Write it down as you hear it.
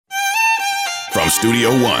From Studio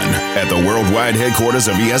One at the worldwide headquarters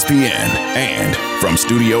of ESPN and from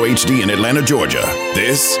Studio HD in Atlanta, Georgia,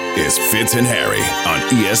 this is Fitz and Harry on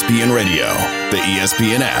ESPN Radio, the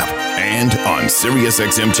ESPN app, and on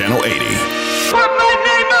SiriusXM Channel 80. Put my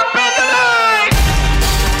name up in the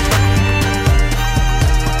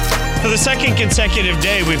line! For the second consecutive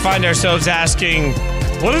day, we find ourselves asking,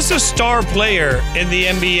 what does a star player in the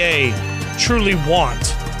NBA truly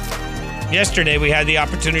want? Yesterday, we had the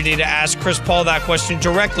opportunity to ask Chris Paul that question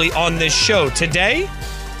directly on this show. Today,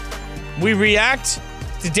 we react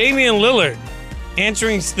to Damian Lillard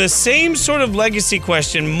answering the same sort of legacy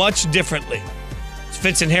question much differently. It's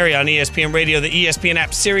Fitz and Harry on ESPN Radio, the ESPN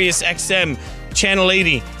app, Sirius XM, Channel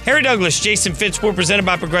 80. Harry Douglas, Jason Fitz, we're presented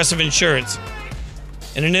by Progressive Insurance.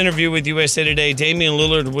 In an interview with USA Today, Damian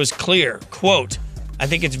Lillard was clear, quote, I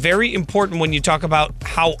think it's very important when you talk about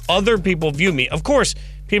how other people view me. Of course,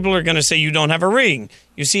 people are going to say you don't have a ring.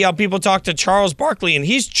 You see how people talk to Charles Barkley, and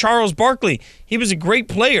he's Charles Barkley. He was a great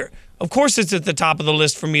player. Of course it's at the top of the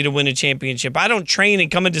list for me to win a championship. I don't train and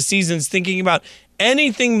come into seasons thinking about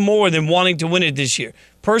anything more than wanting to win it this year.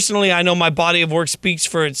 Personally, I know my body of work speaks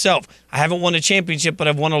for itself. I haven't won a championship, but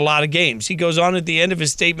I've won a lot of games. He goes on at the end of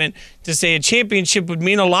his statement to say a championship would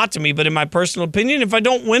mean a lot to me, but in my personal opinion, if I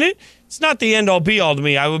don't win it, it's not the end-all be-all to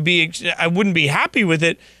me. I wouldn't be happy with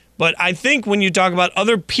it. But I think when you talk about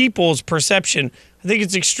other people's perception, I think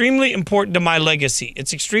it's extremely important to my legacy.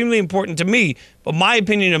 It's extremely important to me, but my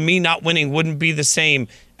opinion of me not winning wouldn't be the same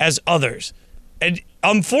as others. And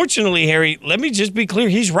unfortunately, Harry, let me just be clear,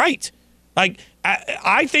 he's right. Like,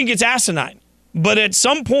 I think it's asinine. But at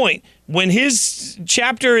some point, when his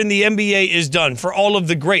chapter in the NBA is done, for all of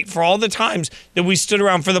the great, for all the times that we stood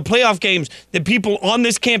around, for the playoff games that people on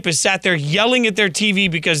this campus sat there yelling at their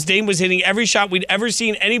TV because Dame was hitting every shot we'd ever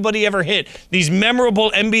seen anybody ever hit, these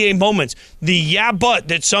memorable NBA moments, the yeah, but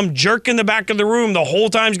that some jerk in the back of the room the whole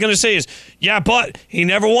time is going to say is, yeah, but he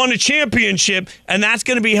never won a championship, and that's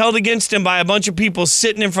going to be held against him by a bunch of people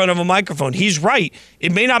sitting in front of a microphone. He's right.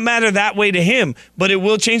 It may not matter that way to him, but it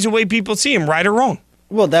will change the way people see him, right or wrong.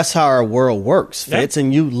 Well, that's how our world works, Fitz. Yep.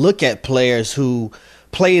 And you look at players who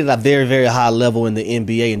played at a very, very high level in the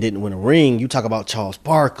NBA and didn't win a ring. You talk about Charles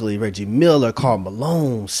Barkley, Reggie Miller, Karl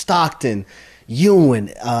Malone, Stockton,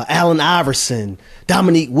 Ewing, Allen Iverson,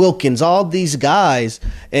 Dominique Wilkins, all these guys,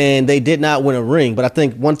 and they did not win a ring. But I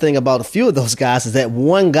think one thing about a few of those guys is that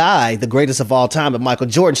one guy, the greatest of all time, Michael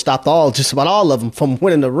Jordan, stopped just about all of them from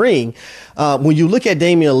winning the ring. When you look at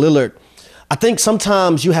Damian Lillard, I think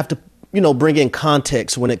sometimes you have to bring in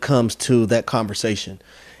context when it comes to that conversation.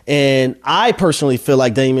 And I personally feel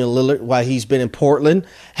like Damian Lillard, while he's been in Portland,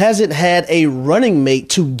 hasn't had a running mate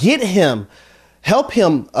to help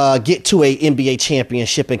him get to a NBA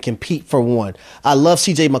championship and compete for one. I love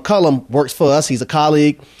CJ McCollum, works for us. He's a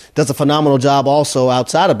colleague, does a phenomenal job also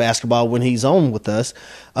outside of basketball when he's on with us.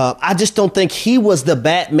 I just don't think he was the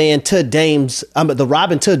the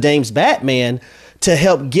Robin to Dame's Batman to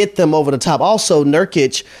help get them over the top. Also,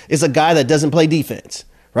 Nurkic is a guy that doesn't play defense,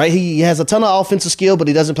 right? He has a ton of offensive skill, but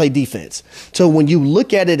he doesn't play defense. So when you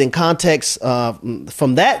look at it in context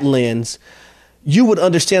from that lens, you would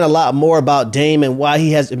understand a lot more about Dame and why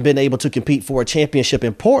he hasn't been able to compete for a championship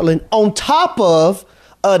in Portland, on top of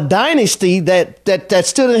a dynasty that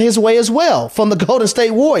stood in his way as well from the Golden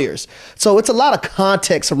State Warriors. So it's a lot of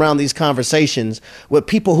context around these conversations with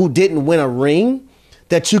people who didn't win a ring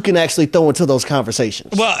that you can actually throw into those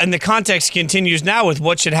conversations. Well, and the context continues now with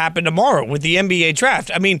what should happen tomorrow with the NBA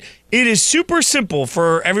draft. I mean, it is super simple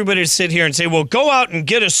for everybody to sit here and say, well, go out and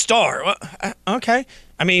get a star. Well, okay.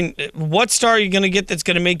 I mean, what star are you going to get that's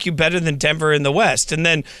going to make you better than Denver in the West? And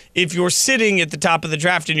then if you're sitting at the top of the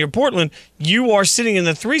draft and you're Portland, you are sitting in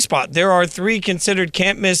the 3 spot. There are 3 considered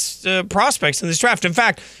can't-miss prospects in this draft. In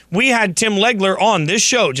fact, we had Tim Legler on this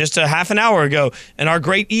show just a half an hour ago, and our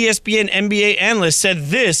great ESPN NBA analyst said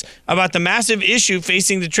this about the massive issue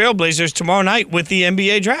facing the Trailblazers tomorrow night with the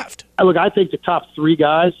NBA draft. Look, I think the top 3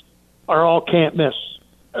 guys are all can't miss.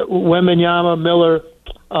 Wembanyama, Miller,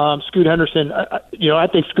 Scoot Henderson. I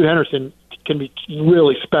think Scoot Henderson can be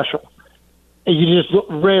really special. And you just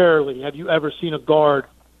rarely have you ever seen a guard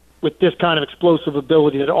with this kind of explosive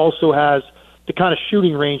ability that also has the kind of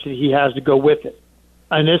shooting range that he has to go with it.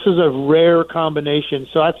 And this is a rare combination.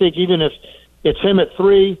 So I think even if it's him at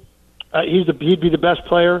 3, he'd be the best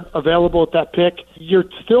player available at that pick. You're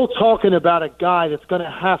still talking about a guy that's going to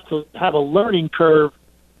have a learning curve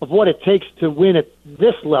of what it takes to win at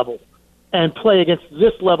this level and play against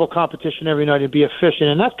this level competition every night and be efficient.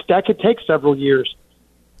 And that could take several years.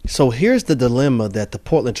 So here's the dilemma that the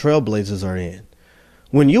Portland Trailblazers are in.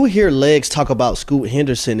 When you hear Legs talk about Scoot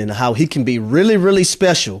Henderson and how he can be really, really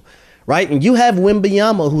special, right? And you have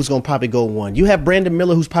Wembanyama, who's going to probably go 1. You have Brandon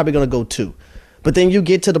Miller, who's probably going to go 2. But then you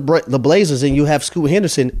get to the Blazers and you have Scoot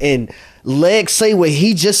Henderson, and legs say what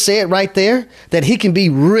he just said right there, that he can be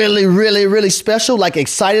really, really, really special, like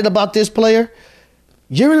excited about this player.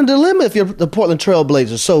 You're in a dilemma if you're the Portland Trail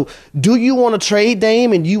Blazers. So do you want to trade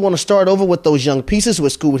Dame and you want to start over with those young pieces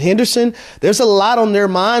with Scoot Henderson? There's a lot on their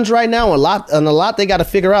minds right now, a lot they got to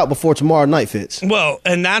figure out before tomorrow night, Fitz. Well,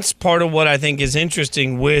 and that's part of what I think is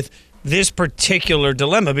interesting with this particular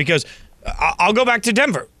dilemma, because I'll go back to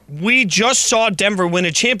Denver. We just saw Denver win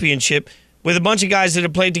a championship with a bunch of guys that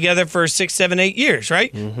have played together for 6, 7, 8 years,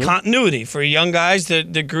 right? Mm-hmm. Continuity for young guys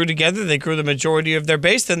that grew together. They grew the majority of their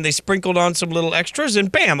base. Then they sprinkled on some little extras,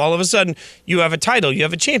 and bam, all of a sudden, you have a title. You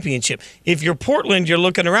have a championship. If you're Portland, you're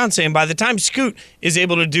looking around saying, by the time Scoot is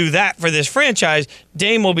able to do that for this franchise,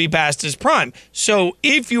 Dame will be past his prime. So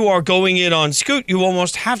if you are going in on Scoot, you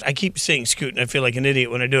almost have to. I keep saying Scoot, and I feel like an idiot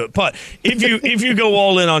when I do it. But if you go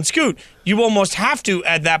all in on Scoot, you almost have to,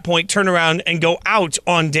 at that point, turn around and go out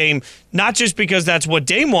on Dame, not just because that's what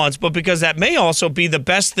Dame wants, but because that may also be the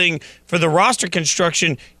best thing for the roster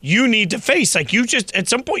construction you need to face. Like, you just, at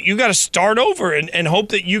some point, you got to start over and hope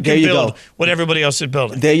that you can build what everybody else is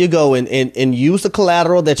building. There you go, and use the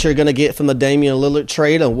collateral that you're going to get from the Damian Lillard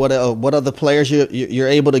trade and what other players you're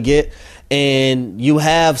able to get. And you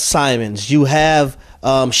have Simons, you have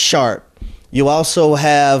Sharp, you also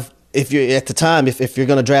have, if you're at the time, if you're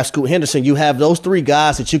going to draft Scoot Henderson, you have those 3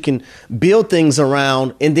 guys that you can build things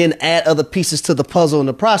around and then add other pieces to the puzzle in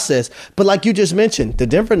the process. But like you just mentioned, the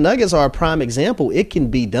Denver Nuggets are a prime example. It can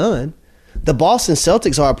be done. The Boston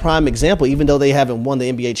Celtics are a prime example, even though they haven't won the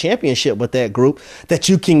NBA championship with that group, that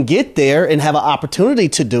you can get there and have an opportunity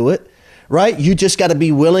to do it. Right? You just got to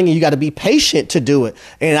be willing and you got to be patient to do it.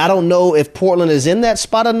 And I don't know if Portland is in that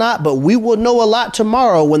spot or not, but we will know a lot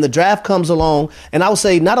tomorrow when the draft comes along. And I would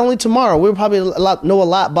say not only tomorrow, we'll probably know a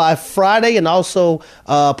lot by Friday and also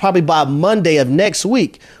probably by Monday of next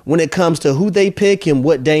week when it comes to who they pick and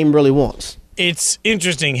what Dame really wants. It's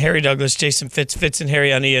interesting. Harry Douglas, Jason Fitz and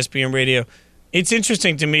Harry on ESPN Radio. It's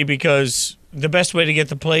interesting to me because the best way to get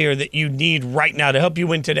the player that you need right now to help you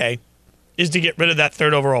win today is to get rid of that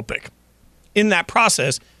 3rd overall pick. In that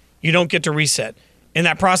process, you don't get to reset. In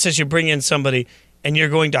that process, you bring in somebody, and you're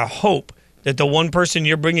going to hope that the one person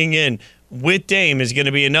you're bringing in with Dame is going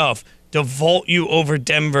to be enough to vault you over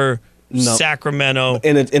Denver, Sacramento,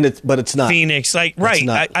 but it's not. Phoenix.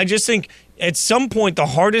 I just think at some point the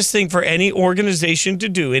hardest thing for any organization to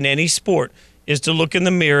do in any sport is to look in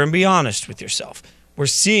the mirror and be honest with yourself. We're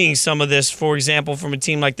seeing some of this, for example, from a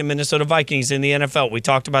team like the Minnesota Vikings in the NFL. We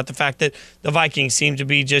talked about the fact that the Vikings seem to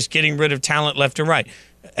be just getting rid of talent left and right.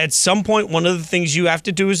 At some point, one of the things you have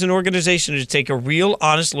to do as an organization is take a real,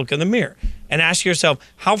 honest look in the mirror and ask yourself,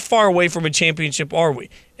 how far away from a championship are we?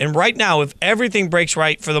 And right now, if everything breaks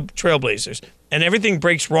right for the Trailblazers and everything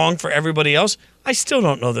breaks wrong for everybody else, I still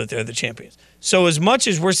don't know that they're the champions. So as much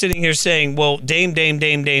as we're sitting here saying, well, Dame,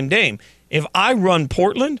 if I run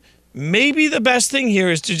Portland, maybe the best thing here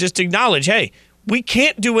is to just acknowledge, hey, we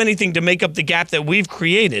can't do anything to make up the gap that we've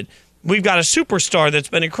created. We've got a superstar that's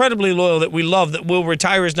been incredibly loyal, that we love, that will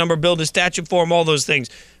retire his number, build a statue for him, all those things.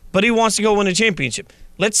 But he wants to go win a championship.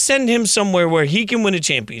 Let's send him somewhere where he can win a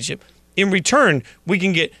championship. In return, we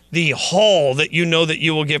can get the haul that you know that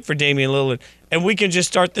you will get for Damian Lillard. And we can just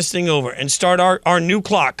start this thing over and start our new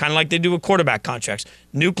clock, kind of like they do with quarterback contracts.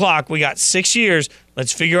 New clock, we got 6 years.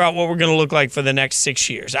 Let's figure out what we're going to look like for the next 6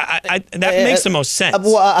 years. That makes the most sense.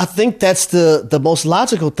 Well, I think that's the most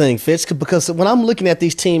logical thing, Fitz, because when I'm looking at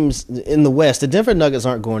these teams in the West, the Denver Nuggets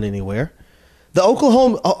aren't going anywhere. The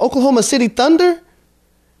Oklahoma City Thunder,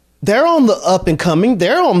 they're on the up and coming.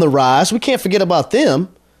 They're on the rise. We can't forget about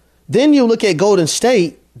them. Then you look at Golden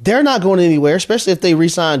State. They're not going anywhere, especially if they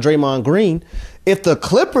re-sign Draymond Green. If the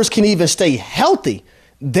Clippers can even stay healthy,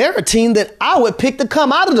 they're a team that I would pick to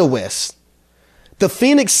come out of the West. The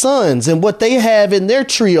Phoenix Suns and what they have in their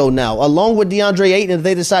trio now, along with DeAndre Ayton, if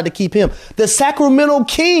they decide to keep him. The Sacramento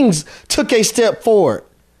Kings took a step forward.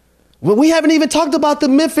 Well, we haven't even talked about the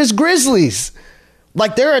Memphis Grizzlies.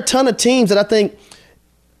 Like, there are a ton of teams that I think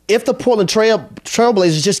if the Portland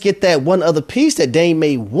Trailblazers just get that one other piece that Dame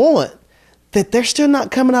may want, that they're still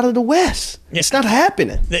not coming out of the West. Yeah. It's not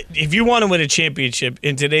happening. If you want to win a championship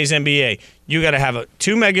in today's NBA, you got to have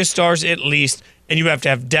 2 megastars at least, and you have to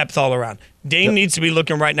have depth all around. Dame needs to be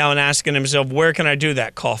looking right now and asking himself, where can I do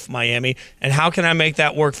that? Cough, Miami. And how can I make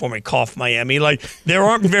that work for me? Cough, Miami. Like, there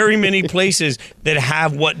aren't very many places that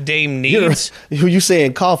have what Dame needs. You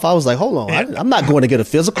saying cough, I was like, hold on. I'm not going to get a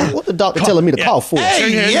physical. What the doctor telling me to cough for?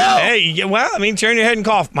 Well, I mean, turn your head and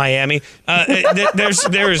cough, Miami.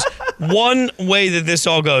 There's one way that this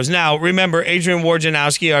all goes. Now, remember, Adrian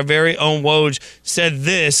Wojnarowski, our very own Woj, said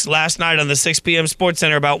this last night on the 6 p.m. Sports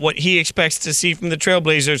Center about what he expects to see from the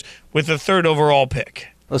Trailblazers with the 3rd overall pick.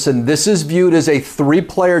 Listen, this is viewed as a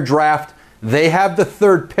 3-player draft. They have the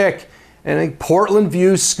 3rd pick, and I think Portland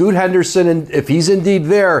views Scoot Henderson, and if he's indeed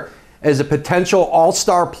there, as a potential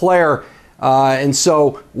all-star player. And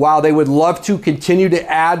so while they would love to continue to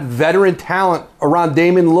add veteran talent around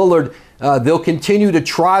Damian Lillard, they'll continue to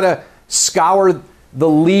try to scour the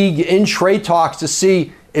league in trade talks to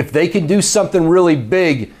see if they can do something really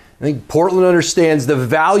big. I think Portland understands the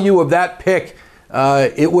value of that pick.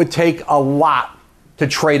 It would take a lot to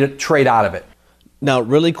trade out of it. Now,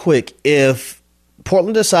 really quick, if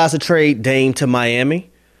Portland decides to trade Dame to Miami,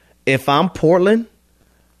 if I'm Portland,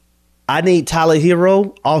 I need Tyler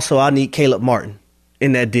Hero. Also, I need Caleb Martin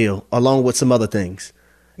in that deal, along with some other things.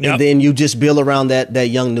 Yep. And then you just build around that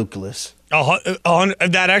young nucleus.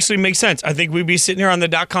 That actually makes sense. I think we'd be sitting here on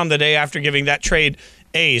the .com the day after giving that trade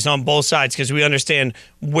A's on both sides because we understand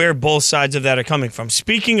where both sides of that are coming from.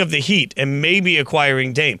 Speaking of the Heat and maybe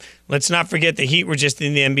acquiring Dame, let's not forget the Heat were just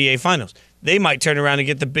in the NBA Finals. They might turn around and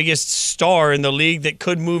get the biggest star in the league that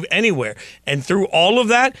could move anywhere. And through all of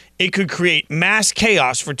that, it could create mass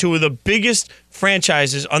chaos for 2 of the biggest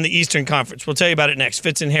franchises on the Eastern Conference. We'll tell you about it next.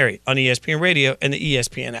 Fitz and Harry on ESPN Radio and the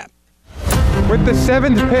ESPN app. With the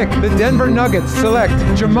 7th pick, the Denver Nuggets select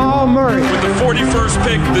Jamal Murray. With the 41st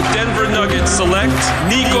pick, the Denver Nuggets select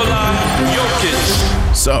Nikola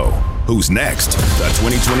Jokic. So, who's next? The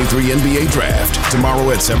 2023 NBA Draft.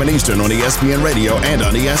 Tomorrow at 7 Eastern on ESPN Radio and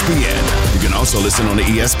on ESPN. You can also listen on the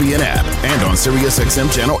ESPN app and on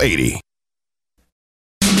SiriusXM Channel 80.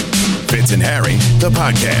 Fitz and Harry, the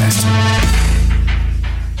podcast.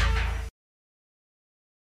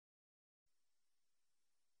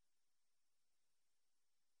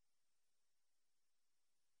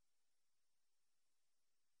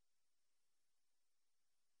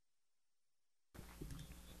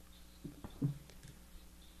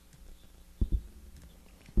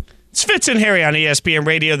 It's Fitz and Harry on ESPN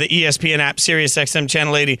Radio, the ESPN app, SiriusXM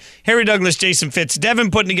Channel 80. Harry Douglas, Jason Fitz, Devin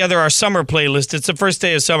putting together our summer playlist. It's the first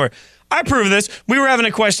day of summer. I approve of this. We were having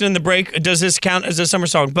a question in the break. Does this count as a summer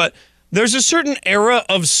song? But there's a certain era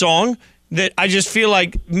of song that I just feel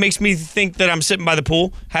like makes me think that I'm sitting by the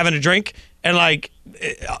pool having a drink. And, like,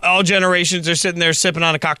 all generations are sitting there sipping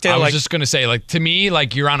on a cocktail. I was just going to say, like, to me,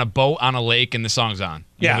 like, you're on a boat on a lake and the song's on.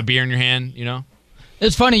 You have a beer in your hand, you know?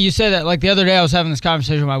 It's funny you say that. Like the other day, I was having this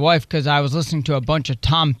conversation with my wife because I was listening to a bunch of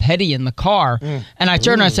Tom Petty in the car, and I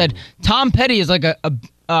turned and I said, "Tom Petty is like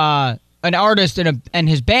an artist and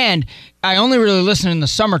his band. I only really listen in the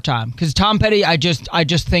summertime because Tom Petty, I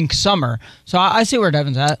just think summer. So I see where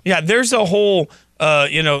Devin's at. Yeah, there's a whole."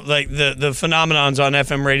 Like the phenomenons on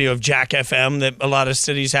FM radio of Jack FM that a lot of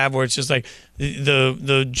cities have, where it's just like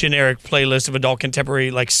the generic playlist of adult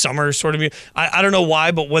contemporary, like summer sort of music. I don't know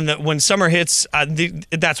why, but when summer hits,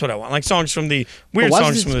 that's what I want. Like songs from the weird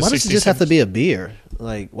songs from the 60s. Why does it just have to be a beer?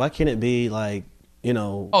 Like, why can't it be like, you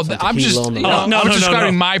know? I'm just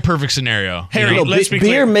describing my perfect scenario. Harry, let's be beer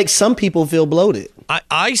clear. Makes some people feel bloated.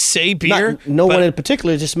 I say beer. No one in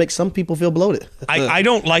particular, just makes some people feel bloated. I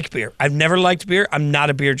don't like beer. I've never liked beer. I'm not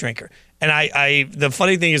a beer drinker. And I the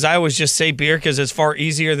funny thing is I always just say beer because it's far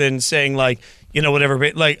easier than saying like, you know,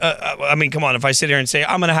 whatever. Like, I mean, come on. If I sit here and say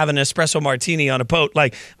I'm going to have an espresso martini on a boat,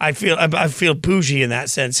 like I feel bougie in that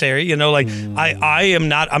sense, Harry. You know, like I'm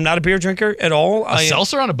not a beer drinker at all. A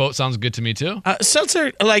seltzer on a boat sounds good to me too.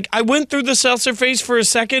 Seltzer, like I went through the seltzer phase for a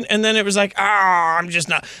second, and then it was like, I'm just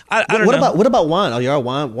not. I don't know. What about wine? Are you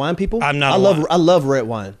wine people? I'm not. I love red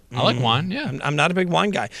wine. I like wine. Yeah, I'm not a big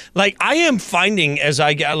wine guy. Like I am finding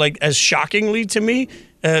as shockingly to me.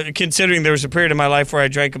 Considering there was a period in my life where I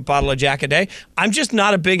drank a bottle of Jack a day, I'm just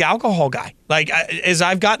not a big alcohol guy. Like, as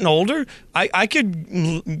I've gotten older, I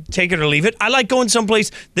could take it or leave it. I like going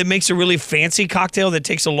someplace that makes a really fancy cocktail that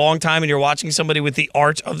takes a long time and you're watching somebody with the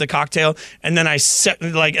art of the cocktail, and then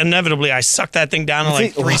inevitably I suck that thing down in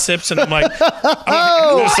like 3 sips, and I'm like,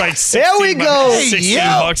 it's like 16 there we go.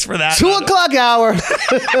 $16 for that. 2 o'clock hour.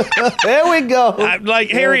 There we go.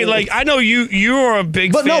 Like, Harry, like I know you are a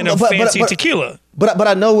big fan of fancy tequila. But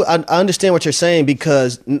I know I understand what you're saying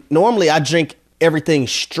because normally I drink everything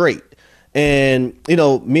straight. And, you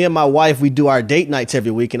know, me and my wife, we do our date nights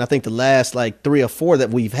every week. And I think the last like 3 or 4 that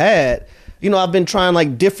we've had, I've been trying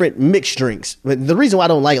like different mixed drinks. But the reason why I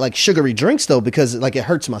don't like sugary drinks though, because like it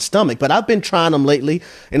hurts my stomach. But I've been trying them lately,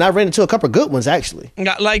 and I ran into a couple of good ones actually.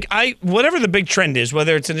 Like whatever the big trend is,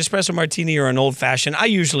 whether it's an espresso martini or an old fashioned, I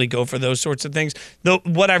usually go for those sorts of things. Though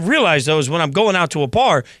what I've realized though is when I'm going out to a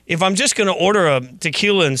bar, if I'm just going to order a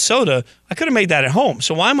tequila and soda, I could have made that at home.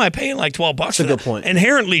 So why am I paying like $12? That's a good point.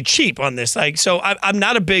 Inherently cheap on this. Like, so I'm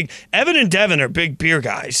not a big. Evan and Devin are big beer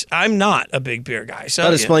guys. I'm not a big beer guy. So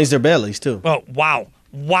that explains their bellies too. Oh, wow.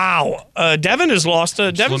 Devin has lost.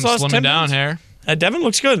 Devin's lost 10 down pounds. here. Devin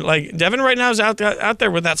looks good. Like Devin right now is out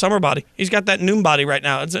there with that summer body. He's got that noon body right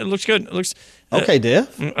now. It looks good. It looks okay,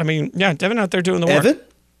 Dev. I mean, yeah, Devin out there doing the work.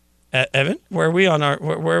 Evan, where are we on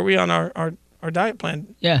our diet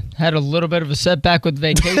plan? Yeah, had a little bit of a setback with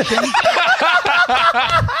vacation.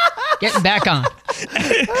 Getting back on.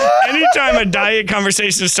 Anytime a diet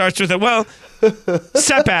conversation starts with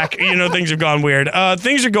setback, things have gone weird.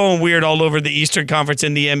 Things are going weird all over the Eastern Conference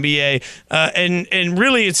in the NBA. And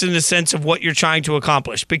really it's in the sense of what you're trying to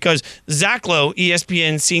accomplish. Because Zach Lowe,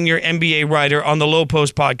 ESPN senior NBA writer on the Low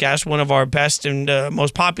Post podcast, one of our best and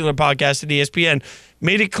most popular podcasts at ESPN,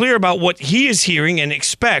 made it clear about what he is hearing and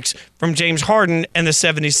expects from James Harden and the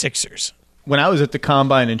 76ers. When I was at the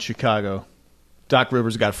Combine in Chicago, Doc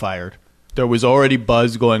Rivers got fired. There was already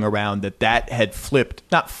buzz going around that had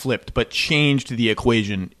but changed the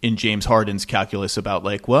equation in James Harden's calculus about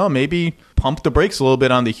maybe pump the brakes a little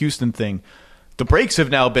bit on the Houston thing. The brakes have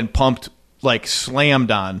now been pumped,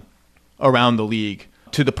 slammed on around the league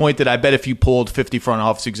to the point that I bet if you polled 50 front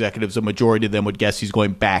office executives, a majority of them would guess he's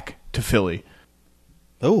going back to Philly.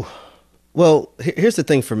 Oh, well, here's the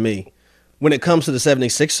thing for me. When it comes to the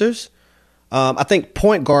 76ers, I think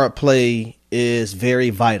point guard play is very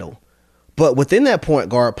vital. But within that point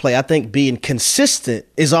guard play, I think being consistent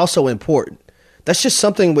is also important. That's just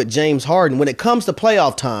something with James Harden when it comes to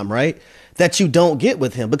playoff time, right? That you don't get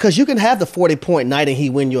with him, because you can have the 40-point night and he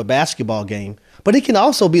win you a basketball game, but he can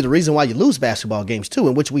also be the reason why you lose basketball games too,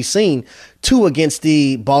 in which we've seen 2 against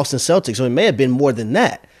the Boston Celtics. So it may have been more than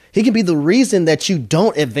that. He can be the reason that you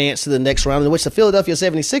don't advance to the next round, in which the Philadelphia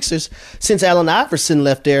 76ers, since Allen Iverson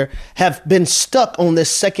left there, have been stuck on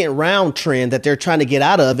this second round trend that they're trying to get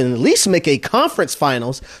out of and at least make a conference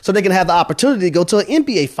finals so they can have the opportunity to go to an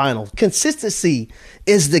NBA final. Consistency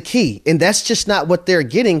is the key, and that's just not what they're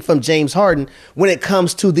getting from James Harden when it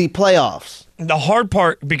comes to the playoffs. The hard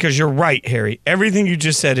part, because you're right, Harry, everything you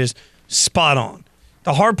just said is spot on.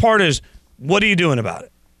 The hard part is, what are you doing about it?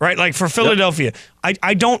 Right? Like for Philadelphia,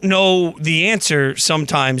 I don't know the answer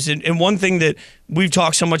sometimes. And one thing that we've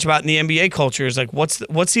talked so much about in the NBA culture is what's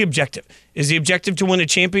the objective? Is the objective to win a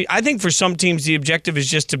champion? I think for some teams, the objective is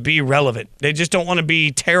just to be relevant. They just don't want to be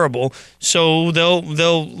terrible. So they'll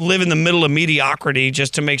live in the middle of mediocrity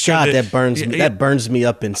just to make sure that burns me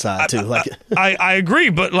up inside too. I agree.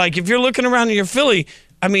 But if you're looking around and you're Philly,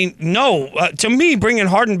 I mean, no, to me, bringing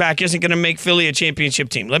Harden back isn't going to make Philly a championship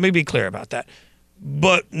team. Let me be clear about that.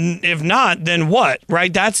 But if not, then what,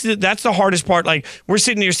 right? That's the hardest part. We're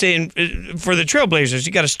sitting here saying for the Trailblazers,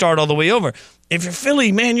 you got to start all the way over. If you're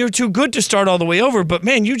Philly, man, you're too good to start all the way over. But,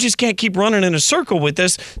 man, you just can't keep running in a circle with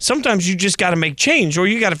this. Sometimes you just got to make change, or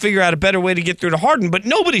you got to figure out a better way to get through to Harden. But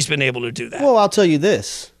nobody's been able to do that. Well, I'll tell you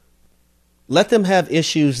this. Let them have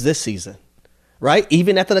issues this season, right?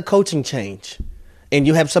 Even after the coaching change. And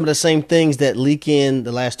you have some of the same things that leak in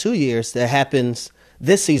the last 2 years that happens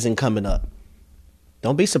this season coming up.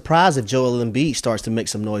 Don't be surprised if Joel Embiid starts to make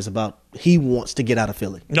some noise about he wants to get out of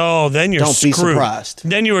Philly. No, then you're screwed. Don't be surprised.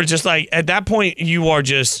 Then you are just at that point, you are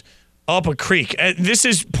just up a creek. This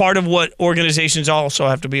is part of what organizations also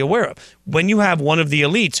have to be aware of. When you have one of the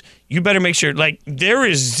elites, you better make sure, there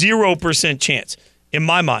is 0% chance, in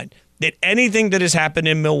my mind, that anything that has happened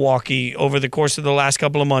in Milwaukee over the course of the last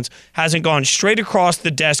couple of months hasn't gone straight across the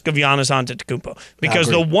desk of Giannis Antetokounmpo. Because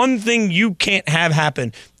the one thing you can't have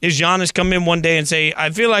happen is Giannis come in one day and say, I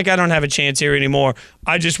feel like I don't have a chance here anymore.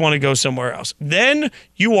 I just want to go somewhere else. Then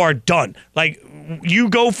you are done. You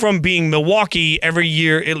go from being Milwaukee every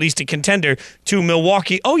year, at least a contender, to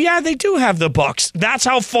Milwaukee, oh yeah, they do have the Bucks. That's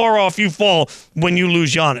how far off you fall when you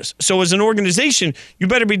lose Giannis. So as an organization, you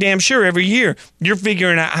better be damn sure every year you're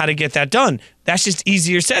figuring out how to get that done. That's just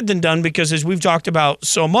easier said than done, because as we've talked about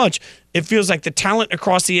so much, it feels like the talent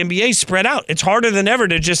across the NBA spread out. It's harder than ever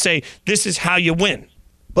to just say, this is how you win.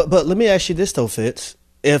 But let me ask you this though, Fitz.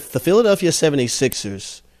 If the Philadelphia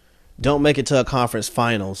 76ers don't make it to a conference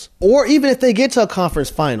finals, or even if they get to a conference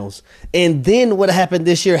finals, and then what happened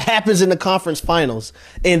this year happens in the conference finals,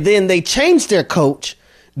 and then they change their coach,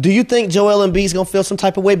 do you think Joel Embiid's going to feel some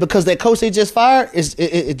type of way because that coach they just fired is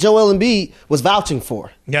Joel Embiid was vouching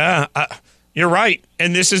for? Yeah, You're right.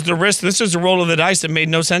 And this is the risk. This is the roll of the dice that made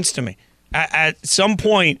no sense to me. At some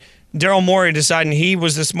point, Daryl Morey deciding he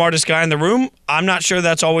was the smartest guy in the room, I'm not sure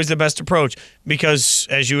that's always the best approach because,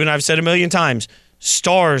 as you and I have said a million times,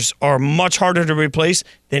 stars are much harder to replace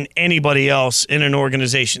than anybody else in an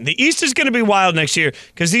organization. The East is going to be wild next year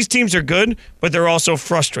because these teams are good, but they're also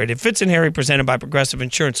frustrated. Fitz and Harry presented by Progressive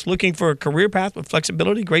Insurance. Looking for a career path with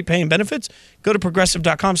flexibility, great pay, and benefits? Go to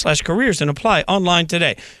progressive.com/careers and apply online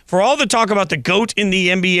today. For all the talk about the GOAT in the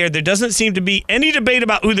NBA, there doesn't seem to be any debate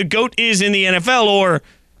about who the GOAT is in the NFL, or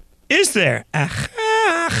is there?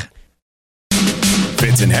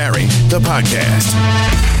 Fitz and Harry, the podcast.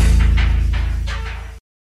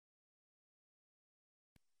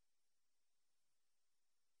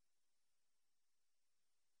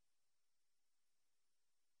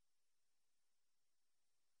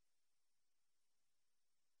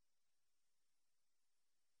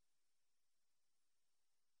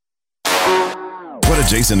 What are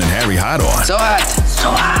Jason and Harry hot on? So hot.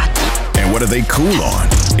 So hot. And what are they cool on?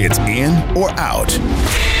 It's in or out.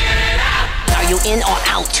 Are you in or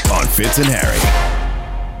out? On Fitz and Harry.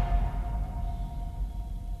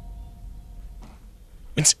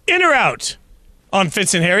 It's in or out on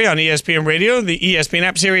Fitz and Harry on ESPN Radio, the ESPN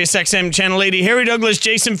app, Sirius XM Channel 80. Harry Douglas,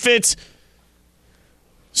 Jason Fitz.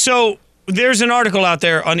 So there's an article out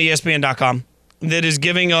there on ESPN.com that is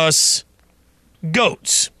giving us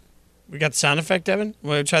GOATs. We got the sound effect, Evan?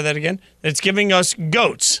 Want to try that again? It's giving us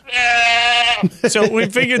GOATs. So we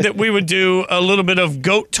figured that we would do a little bit of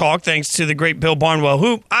GOAT talk thanks to the great Bill Barnwell,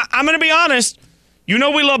 who, I'm going to be honest, you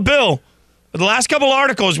know we love Bill. But the last couple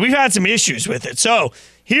articles, we've had some issues with it. So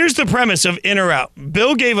here's the premise of in or out.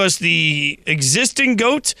 Bill gave us the existing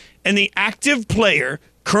GOAT and the active player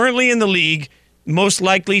currently in the league most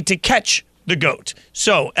likely to catch the GOAT.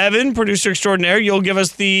 So, Evan, producer extraordinaire, you'll give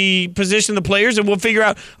us the position of the players, and we'll figure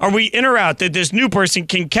out, are we in or out that this new person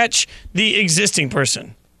can catch the existing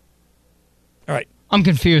person? All right. I'm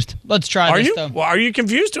confused. Let's try this, though. Well, are you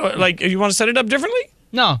confused? Like, you want to set it up differently?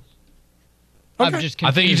 No. Okay. I'm just confused.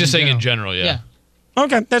 I think he's just saying in general, yeah.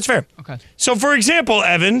 Okay, that's fair. Okay. So, for example,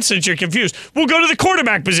 Evan, since you're confused, we'll go to the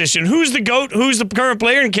quarterback position. Who's the GOAT? Who's the current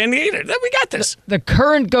player? And can the either? We got this. The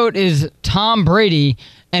current GOAT is Tom Brady,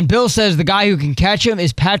 and Bill says the guy who can catch him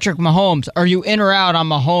is Patrick Mahomes. Are you in or out on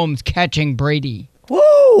Mahomes catching Brady?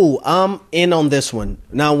 Woo! I'm in on this one.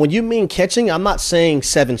 Now, when you mean catching, I'm not saying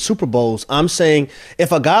 7 Super Bowls. I'm saying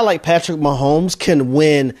if a guy like Patrick Mahomes can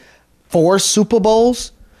win 4 Super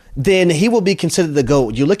Bowls, then he will be considered the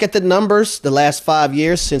GOAT. You look at the numbers the last 5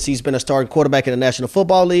 years since he's been a starting quarterback in the National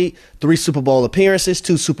Football League, 3 Super Bowl appearances,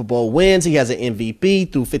 2 Super Bowl wins. He has an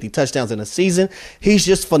MVP, threw 50 touchdowns in a season. He's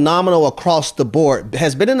just phenomenal across the board.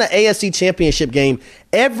 Has been in the AFC Championship game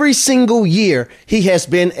every single year. He has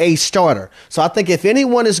been a starter. So I think if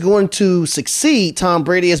anyone is going to succeed Tom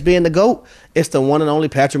Brady as being the GOAT, it's the one and only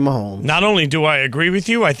Patrick Mahomes. Not only do I agree with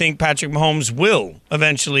you, I think Patrick Mahomes will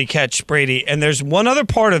eventually catch Brady. And there's one other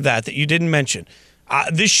part of that you didn't mention.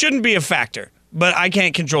 This shouldn't be a factor, but I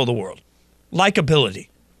can't control the world. Likability.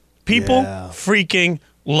 People freaking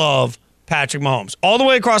love Patrick Mahomes all the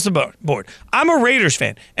way across the board. I'm a Raiders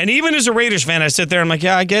fan. And even as a Raiders fan, I sit there and I'm like,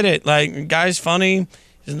 yeah, I get it. Like, guy's funny.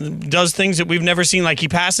 Does things that we've never seen. Like, he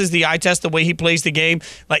passes the eye test the way he plays the game.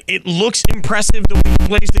 Like, it looks impressive the way he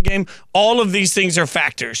plays the game. All of these things are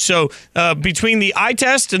factors. So between the eye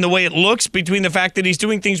test and the way it looks, between the fact that he's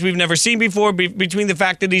doing things we've never seen before, between the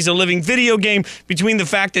fact that he's a living video game, between the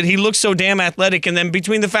fact that he looks so damn athletic, and then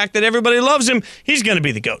between the fact that everybody loves him, he's going to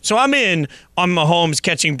be the GOAT. So I'm in on Mahomes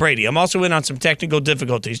catching Brady. I'm also in on some technical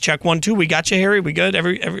difficulties. Check 1, 2. We got you, Harry. We good?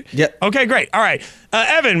 Yep. Okay, great. All right.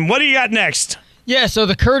 Evan, what do you got next? Yeah, so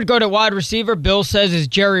the current GOAT at wide receiver, Bill says, is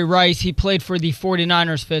Jerry Rice. He played for the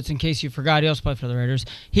 49ers, Fitz, in case you forgot. He also played for the Raiders.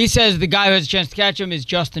 He says the guy who has a chance to catch him is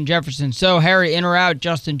Justin Jefferson. So, Harry, in or out,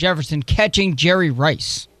 Justin Jefferson catching Jerry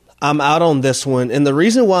Rice? I'm out on this one. And the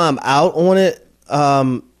reason why I'm out on it,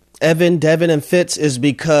 Evan, Devin, and Fitz, is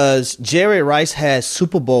because Jerry Rice has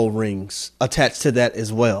Super Bowl rings attached to that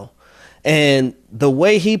as well. And the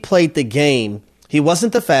way he played the game, he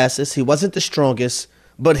wasn't the fastest, he wasn't the strongest,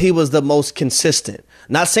 but he was the most consistent.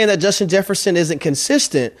 Not saying that Justin Jefferson isn't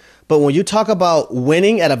consistent, but when you talk about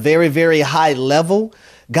winning at a very, very high level,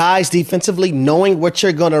 guys defensively knowing what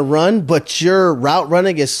you're going to run, but your route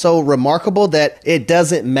running is so remarkable that it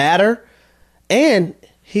doesn't matter. And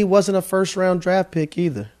he wasn't a first-round draft pick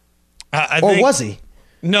either. Or was he?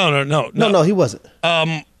 No, he wasn't.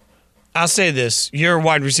 I'll say this. You're a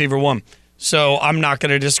wide receiver 1, so I'm not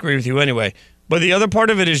going to disagree with you anyway. But the other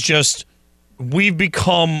part of it is just we've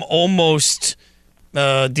become almost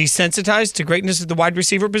desensitized to greatness at the wide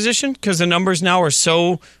receiver position because the numbers now are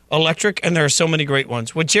so electric and there are so many great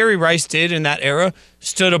ones. What Jerry Rice did in that era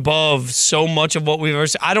stood above so much of what we've ever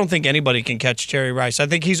seen. I don't think anybody can catch Jerry Rice. I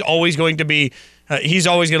think he's always going to be he's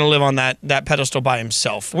always going to live on that pedestal by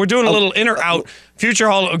himself. We're doing a little in or out. Future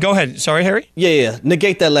Hall. Go ahead. Sorry, Harry? Yeah.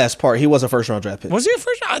 Negate that last part. He was a first-round draft pick. Was he a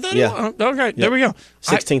first round? I thought he was. Okay, there we go.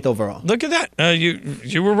 16th overall. Look at that.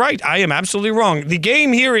 You were right. I am absolutely wrong. The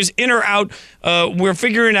game here is in or out. We're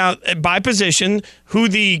figuring out by position who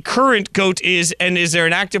the current GOAT is, and is there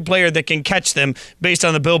an active player that can catch them based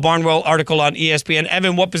on the Bill Barnwell article on ESPN.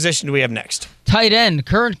 Evan, what position do we have next? Tight end.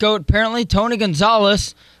 Current GOAT, apparently, Tony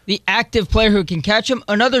Gonzalez. The active player who can catch him,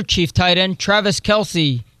 another Chief tight end, Travis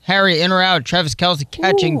Kelce. Harry, in or out, Travis Kelce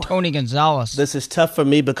catching Tony Gonzalez. This is tough for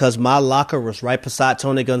me because my locker was right beside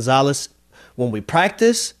Tony Gonzalez when we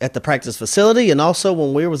practiced at the practice facility and also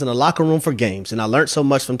when we was in the locker room for games, and I learned so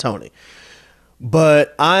much from Tony.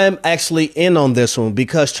 But I'm actually in on this one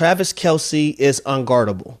because Travis Kelce is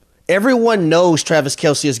unguardable. Everyone knows Travis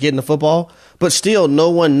Kelce is getting the football, but still no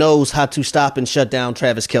one knows how to stop and shut down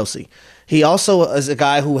Travis Kelce. He also is a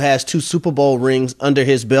guy who has 2 Super Bowl rings under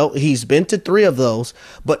his belt. He's been to 3 of those,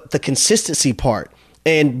 but the consistency part.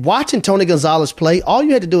 And watching Tony Gonzalez play, all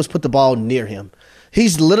you had to do is put the ball near him.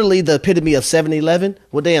 He's literally the epitome of 7-11.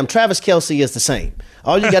 Well, damn, Travis Kelce is the same.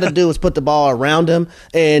 All you got to do is put the ball around him,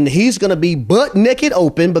 and he's going to be butt naked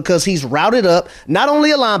open because he's routed up, not only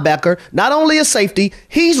a linebacker, not only a safety,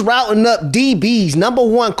 he's routing up DBs, number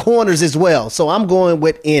 1 corners as well. So I'm going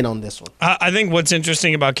with in on this one. I think what's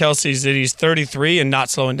interesting about Kelce is that he's 33 and not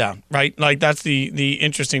slowing down, right? Like, that's the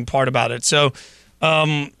interesting part about it. So,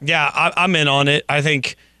 I'm in on it. I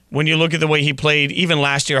think when you look at the way he played, even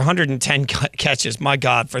last year, 110 catches, my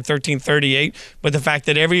God, for 1338. But the fact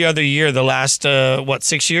that every other year, the last,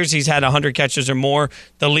 6 years, he's had 100 catches or more.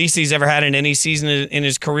 The least he's ever had in any season in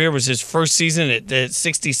his career was his first season at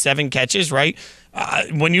 67 catches, right?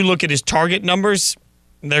 When you look at his target numbers,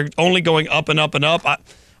 they're only going up and up and up.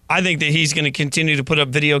 I think that he's going to continue to put up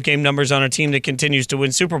video game numbers on a team that continues to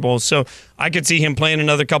win Super Bowls. So I could see him playing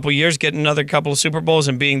another couple of years, getting another couple of Super Bowls,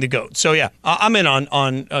 and being the GOAT. So, yeah, I'm in on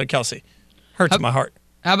Kelce. Hurts my heart.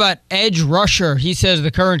 How about edge rusher? He says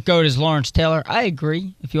the current GOAT is Lawrence Taylor. I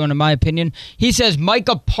agree, if you want my opinion. He says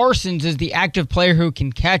Micah Parsons is the active player who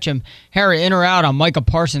can catch him. Harry, in or out on Micah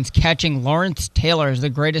Parsons catching Lawrence Taylor as the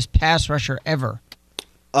greatest pass rusher ever?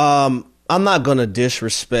 I'm not going to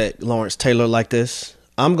disrespect Lawrence Taylor like this.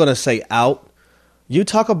 I'm going to say out. You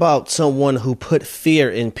talk about someone who put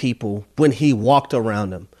fear in people when he walked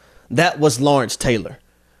around them. That was Lawrence Taylor.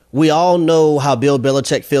 We all know how Bill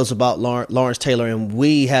Belichick feels about Lawrence Taylor, and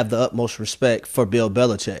we have the utmost respect for Bill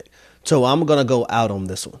Belichick. So I'm going to go out on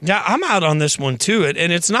this one. Yeah, I'm out on this one too.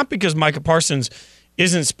 And it's not because Micah Parsons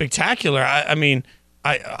isn't spectacular. I mean,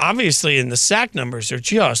 obviously in the sack numbers are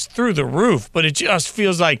just through the roof, but it just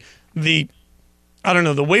feels like the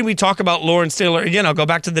way we talk about Lawrence Taylor, again, I'll go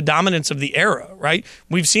back to the dominance of the era, right?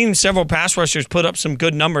 We've seen several pass rushers put up some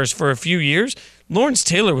good numbers for a few years. Lawrence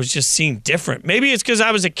Taylor was just seen different. Maybe it's because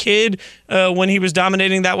I was a kid when he was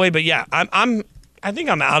dominating that way, but yeah, I think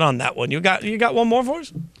I'm out on that one. You got one more for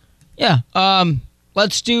us? Yeah.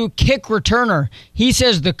 Let's do kick returner. He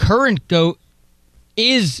says the current GOAT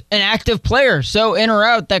is an active player. So in or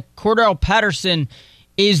out that Cordell Patterson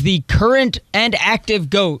is the current and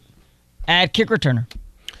active GOAT at kick returner.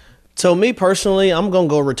 So me personally, I'm going to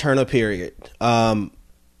go returner, period. I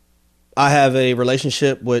have a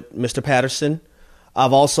relationship with Mr. Patterson.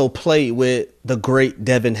 I've also played with the great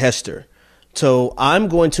Devin Hester. So I'm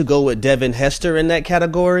going to go with Devin Hester in that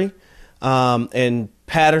category. And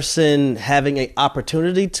Patterson having an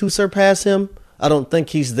opportunity to surpass him, I don't think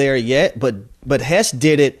he's there yet. But Hess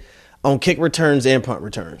did it on kick returns and punt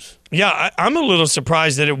returns. Yeah, I'm a little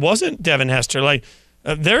surprised that it wasn't Devin Hester. Like,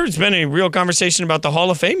 there's been a real conversation about the Hall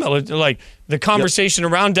of Fame, like the conversation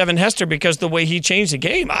around Devin Hester because the way he changed the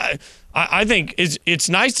game. I think it's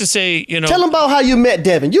nice to say, Tell him about how you met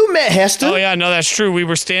Devin. You met Hester. Oh, yeah, no, that's true. We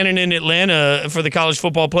were standing in Atlanta for the college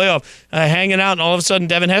football playoff, hanging out, and all of a sudden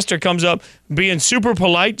Devin Hester comes up being super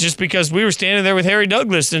polite just because we were standing there with Harry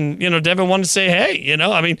Douglas, and, Devin wanted to say, hey,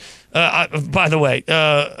 by the way,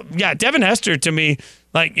 Devin Hester to me,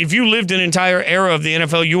 like, if you lived an entire era of the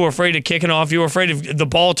NFL, you were afraid of kicking off, you were afraid of the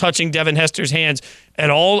ball touching Devin Hester's hands at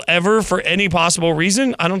all, ever, for any possible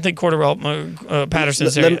reason, I don't think Cordell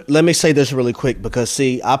Patterson's there yet. Let me say this really quick because,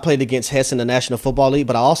 see, I played against Hess in the National Football League,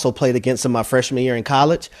 but I also played against him my freshman year in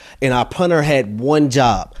college, and our punter had one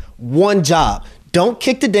job. Don't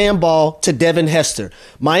kick the damn ball to Devin Hester.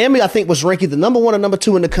 Miami, I think, was ranked the number 1 or number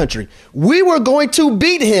 2 in the country. We were going to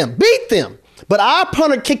beat them. But our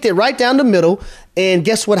punter kicked it right down the middle, And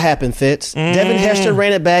guess what happened, Fitz? Devin Hester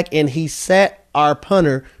ran it back, and he sat our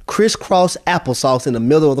punter crisscross applesauce in the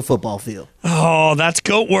middle of the football field. Oh, that's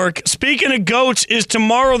GOAT work. Speaking of GOATs, is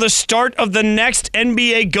tomorrow the start of the next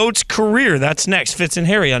NBA GOAT's career? That's next. Fitz and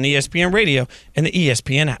Harry on ESPN Radio and the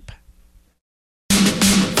ESPN app.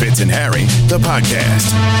 Fitz and Harry, the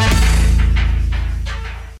podcast.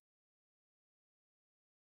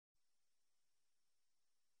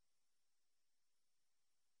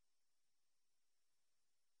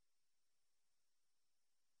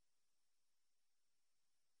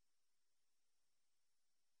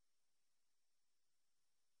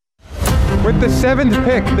 With the 7th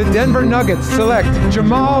pick, the Denver Nuggets select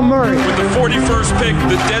Jamal Murray. With the 41st pick,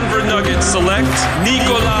 the Denver Nuggets select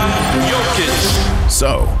Nikola Jokic.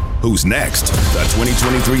 So, who's next? The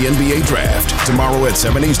 2023 NBA Draft, tomorrow at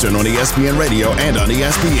 7 Eastern on ESPN Radio and on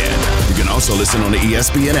ESPN. You can also listen on the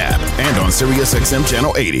ESPN app and on SiriusXM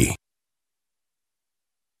Channel 80.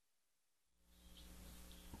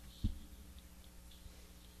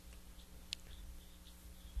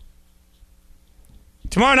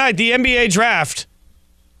 Tomorrow night, the NBA Draft.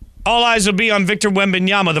 All eyes will be on Victor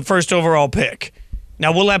Wembanyama, the first overall pick.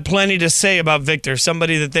 Now, we'll have plenty to say about Victor,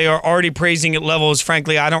 somebody that they are already praising at levels,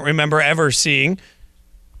 frankly, I don't remember ever seeing.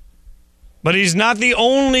 But he's not the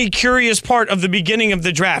only curious part of the beginning of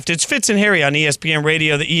the draft. It's Fitz and Harry on ESPN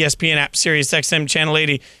Radio, the ESPN app, SiriusXM Channel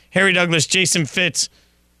 80. Harry Douglas, Jason Fitz.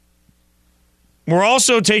 We're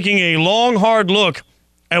also taking a long, hard look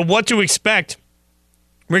at what to expect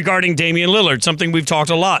regarding Damian Lillard, something we've talked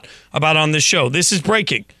a lot about on this show. This is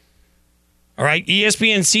breaking. All right,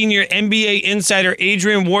 ESPN senior NBA insider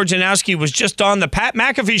Adrian Wojnarowski was just on the Pat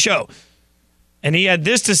McAfee show, and he had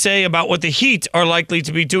this to say about what the Heat are likely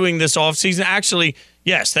to be doing this offseason. Actually,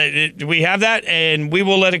 yes, we have that, and we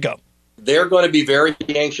will let it go. They're going to be very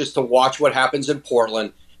anxious to watch what happens in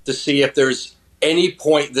Portland to see if there's any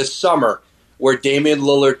point this summer where Damian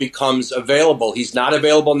Lillard becomes available. He's not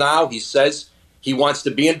available now. He says he wants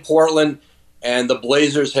to be in Portland, and the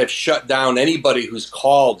Blazers have shut down anybody who's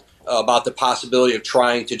called about the possibility of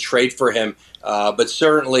trying to trade for him. But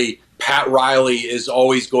certainly Pat Riley is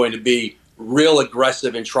always going to be real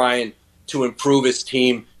aggressive in trying to improve his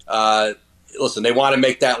team. Listen, they want to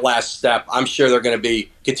make that last step. I'm sure they're going to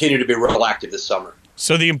continue to be real active this summer.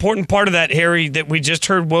 So the important part of that, Harry, that we just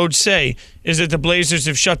heard Woj say is that the Blazers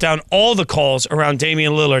have shut down all the calls around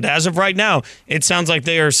Damian Lillard. As of right now, it sounds like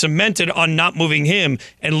they are cemented on not moving him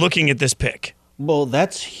and looking at this pick. Well,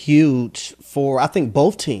 that's huge for, I think,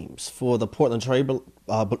 both teams, for the Portland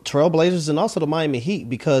Trail Blazers and also the Miami Heat,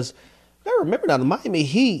 because you gotta remember now, the Miami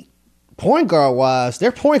Heat, point guard-wise,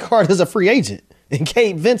 their point guard is a free agent in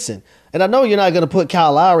Gabe Vincent. And I know you're not going to put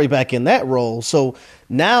Kyle Lowry back in that role. So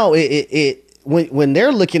now when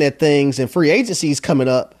they're looking at things and free agency is coming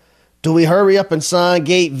up, do we hurry up and sign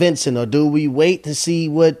Gabe Vincent, or do we wait to see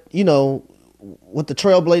what the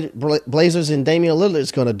Trail Blazers and Damian Lillard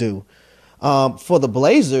is going to do? For the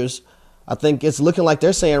Blazers, I think it's looking like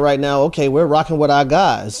they're saying right now, okay, we're rocking with our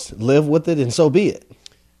guys. Live with it, and so be it.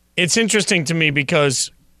 It's interesting to me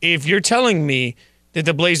because if you're telling me that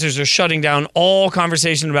the Blazers are shutting down all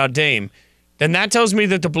conversation about Dame, then that tells me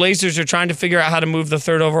that the Blazers are trying to figure out how to move the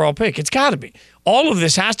third overall pick. It's got to be. All of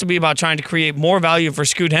this has to be about trying to create more value for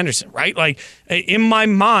Scoot Henderson, right? Like, in my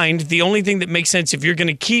mind, the only thing that makes sense if you're going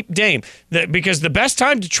to keep Dame, because the best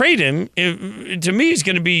time to trade him, to me, is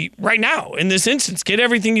going to be right now, in this instance. Get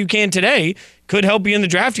everything you can today. Could help you in the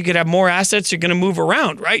draft. You could have more assets. You're going to move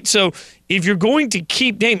around, right? So if you're going to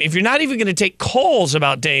keep Dame, if you're not even going to take calls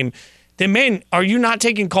about Dame, then, man, are you not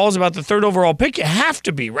taking calls about the third overall pick? You have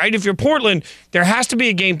to be, right? If you're Portland, there has to be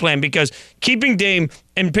a game plan, because keeping Dame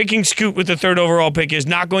and picking Scoot with the third overall pick is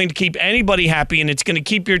not going to keep anybody happy, and it's going to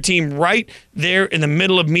keep your team right there in the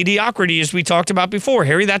middle of mediocrity, as we talked about before.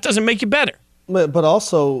 Harry, that doesn't make you better. But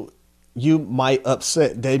also, you might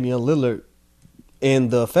upset Damian Lillard in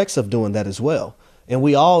the effects of doing that as well. And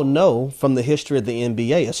we all know from the history of the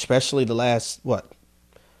NBA, especially the last,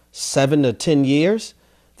 7 to 10 years,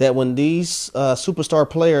 that when these superstar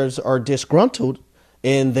players are disgruntled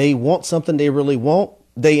and they want something they really want,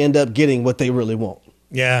 they end up getting what they really want.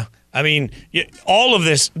 Yeah. I mean, all of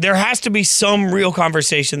this, there has to be some real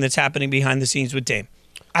conversation that's happening behind the scenes with Dame.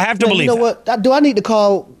 I have to believe that. You know what? Do I need to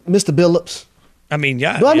call Mr. Billups? I mean,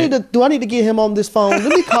 yeah. Do I need to get him on this phone? Let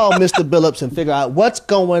me call Mr. Billups and figure out what's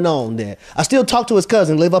going on there. I still talk to his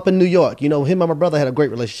cousin, live up in New York. You know, him and my brother had a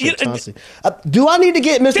great relationship. Chauncey. Do I need to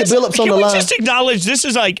get Mr. Billups on the line? Can we just acknowledge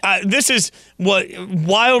this is what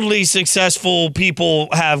wildly successful people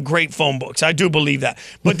have great phone books. I do believe that.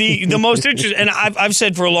 But the most interesting, and I've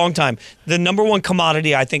said for a long time, the number one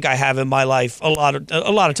commodity I think I have in my life a lot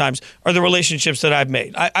of times are the relationships that I've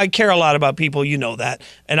made. I care a lot about people, you know that,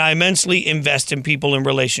 and I immensely invest in people and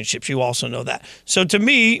relationships. You also know that. So to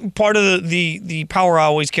me, part of the power I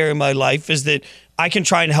always carry in my life is that I can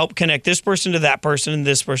try and help connect this person to that person and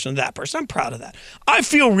this person to that person. I'm proud of that. I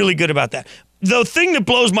feel really good about that. The thing that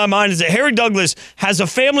blows my mind is that Harry Douglas has a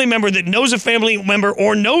family member that knows a family member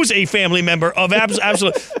or knows a family member of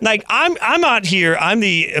absolute. Like I'm out here. I'm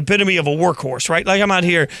the epitome of a workhorse, right? Like I'm out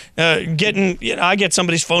here getting. I get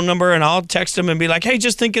somebody's phone number and I'll text them and be like, "Hey,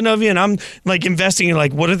 just thinking of you." And I'm like investing in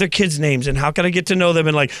like what are their kids' names and how can I get to know them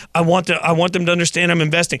and like I want them to understand I'm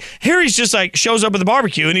investing. Harry's just like shows up at the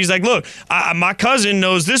barbecue and he's like, "Look, my cousin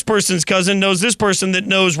knows this person's cousin knows this person that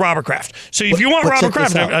knows Robert Kraft. So if you want Robert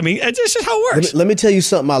Kraft, I mean, this is how it works." Let me tell you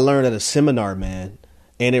something I learned at a seminar, man,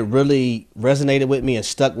 and it really resonated with me and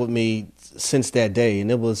stuck with me since that day.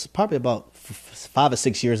 And it was probably about 5 or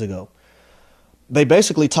 6 years ago. They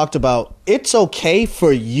basically talked about it's okay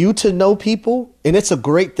for you to know people, and it's a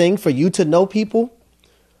great thing for you to know people,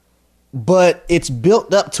 but it's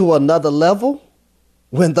built up to another level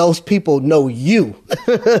when those people know you.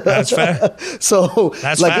 That's fair. So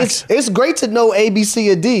that's like it's great to know A, B, C,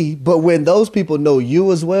 and D, but when those people know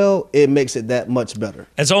you as well, it makes it that much better.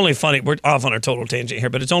 It's only funny. We're off on a total tangent here,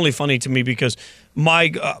 but it's only funny to me because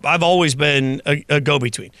I've always been a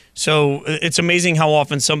go-between. So it's amazing how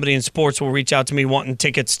often somebody in sports will reach out to me wanting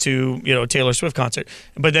tickets to a Taylor Swift concert,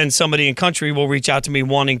 but then somebody in country will reach out to me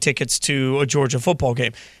wanting tickets to a Georgia football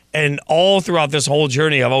game. And all throughout this whole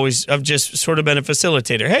journey, I've just sort of been a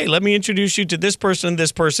facilitator. Hey, let me introduce you to this person,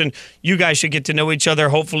 this person. You guys should get to know each other.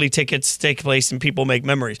 Hopefully tickets take place and people make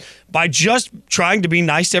memories. By just trying to be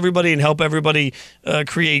nice to everybody and help everybody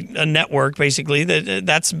create a network, basically,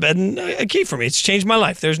 that's been a key for me. It's changed my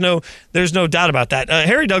life. There's no doubt about that.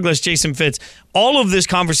 Harry Douglas, Jason Fitz, all of this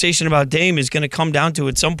conversation about Dame is going to come down to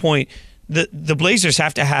at some point the Blazers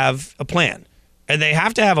have to have a plan. And they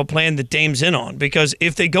have to have a plan that Dame's in on, because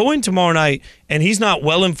if they go in tomorrow night and he's not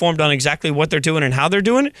well informed on exactly what they're doing and how they're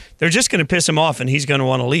doing it, they're just going to piss him off and he's going to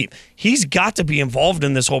want to leave. He's got to be involved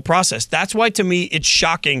in this whole process. That's why, to me, it's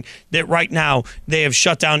shocking that right now they have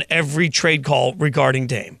shut down every trade call regarding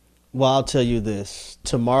Dame. Well, I'll tell you this.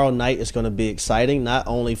 Tomorrow night is going to be exciting, not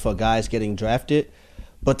only for guys getting drafted,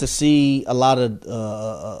 but to see a lot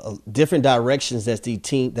of different directions that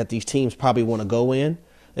these teams probably want to go in.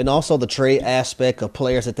 And also the trade aspect of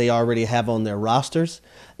players that they already have on their rosters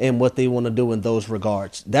and what they want to do in those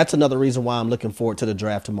regards. That's another reason why I'm looking forward to the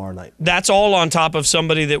draft tomorrow night. That's all on top of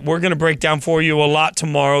somebody that we're going to break down for you a lot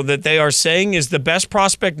tomorrow that they are saying is the best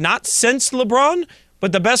prospect, not since LeBron,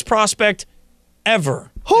 but the best prospect ever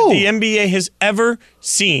that the NBA has ever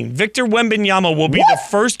seen. Victor Wembanyama will be the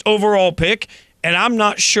first overall pick, and I'm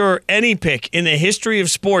not sure any pick in the history of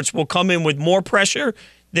sports will come in with more pressure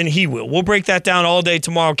than he will. We'll break that down all day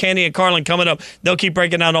tomorrow. Candy and Carlin coming up. They'll keep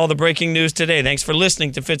breaking down all the breaking news today. Thanks for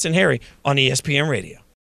listening to Fitz and Harry on ESPN Radio.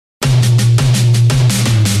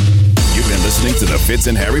 You've been listening to the Fitz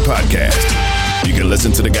and Harry podcast. You can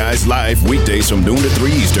listen to the guys live weekdays from noon to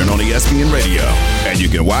 3 Eastern on ESPN Radio. And you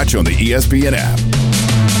can watch on the ESPN app.